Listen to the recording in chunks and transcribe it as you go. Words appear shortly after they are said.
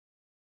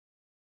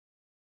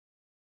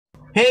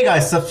Hey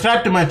guys,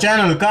 subscribe to my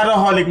channel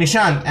Caraholic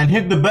Nishan and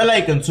hit the bell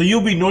icon so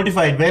you'll be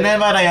notified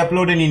whenever I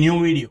upload any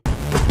new video.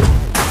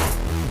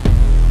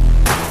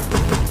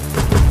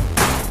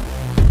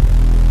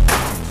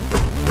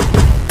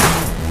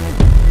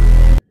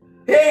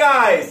 Hey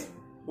guys,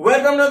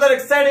 welcome to another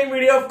exciting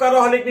video of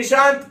Caraholic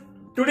Nishan.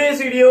 Today's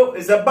video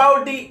is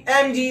about the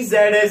MG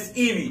ZS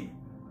EV.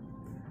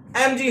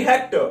 MG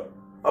Hector,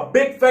 a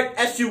big fat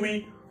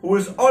SUV who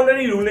is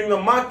already ruling the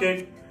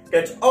market,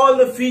 gets all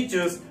the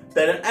features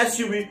that an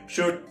SUV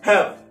should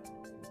have.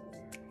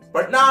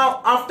 But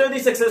now, after the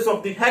success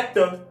of the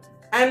Hector,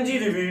 MG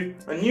revealed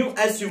a new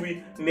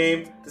SUV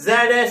named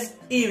ZS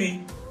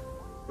EV,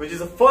 which is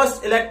the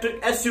first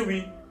electric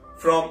SUV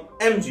from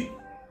MG.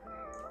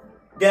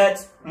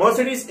 Gets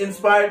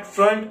Mercedes-inspired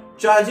front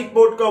charging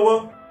port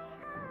cover,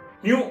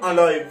 new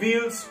alloy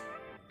wheels,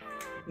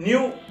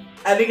 new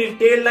LED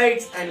tail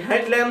lights and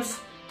headlamps,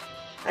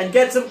 and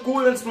gets some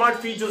cool and smart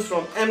features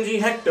from MG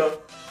Hector,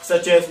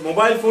 such as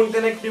mobile phone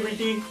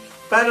connectivity,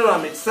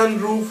 panoramic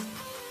sunroof,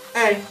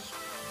 and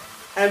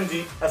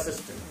MG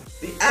Assistant.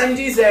 The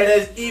MG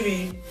ZS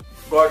EV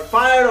got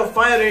 5 out of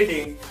 5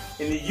 rating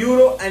in the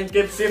Euro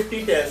NCAP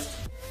safety test,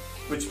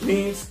 which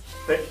means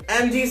that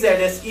MG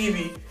ZS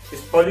EV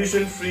is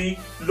pollution free,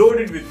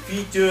 loaded with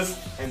features,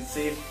 and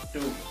safe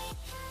too.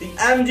 The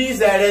MG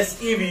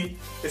ZS EV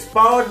is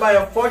powered by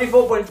a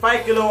 44.5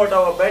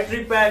 kWh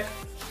battery pack,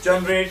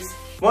 generates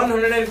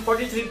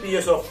 143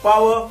 PS of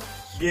power,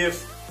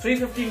 gives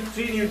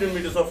 353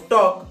 Nm of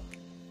torque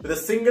with a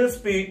single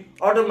speed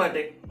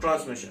automatic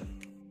transmission.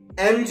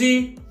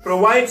 MG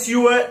provides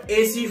you a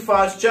AC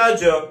fast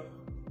charger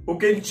who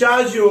can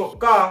charge your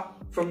car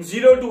from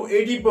 0 to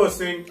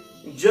 80%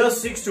 in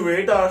just 6 to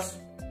 8 hours,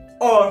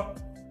 or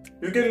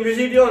you can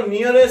visit your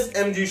nearest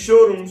MG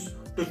showrooms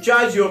to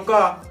charge your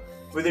car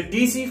with a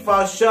DC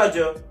fast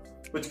charger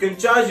which can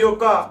charge your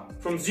car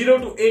from 0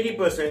 to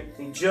 80%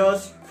 in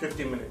just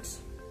 50 minutes.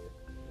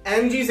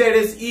 MG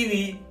ZS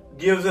EV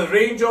gives a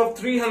range of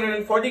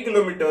 340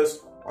 km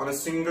on a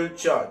single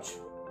charge.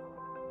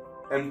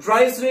 And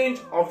price range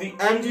of the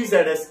MG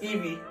ZS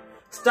EV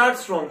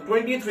starts from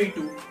 23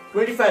 to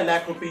 25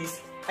 lakh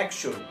rupees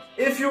ex-showroom.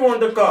 If you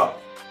want a car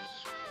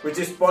which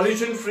is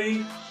pollution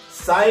free,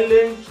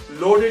 silent,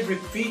 loaded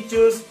with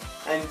features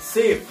and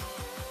safe,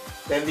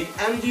 then the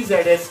MG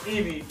ZS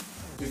EV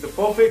is the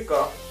perfect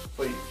car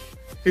for you.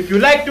 If you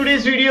like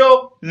today's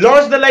video,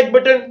 launch the like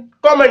button,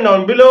 comment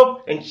down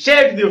below and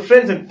share it with your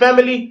friends and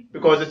family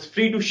because it's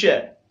free to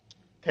share.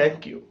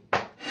 Thank you.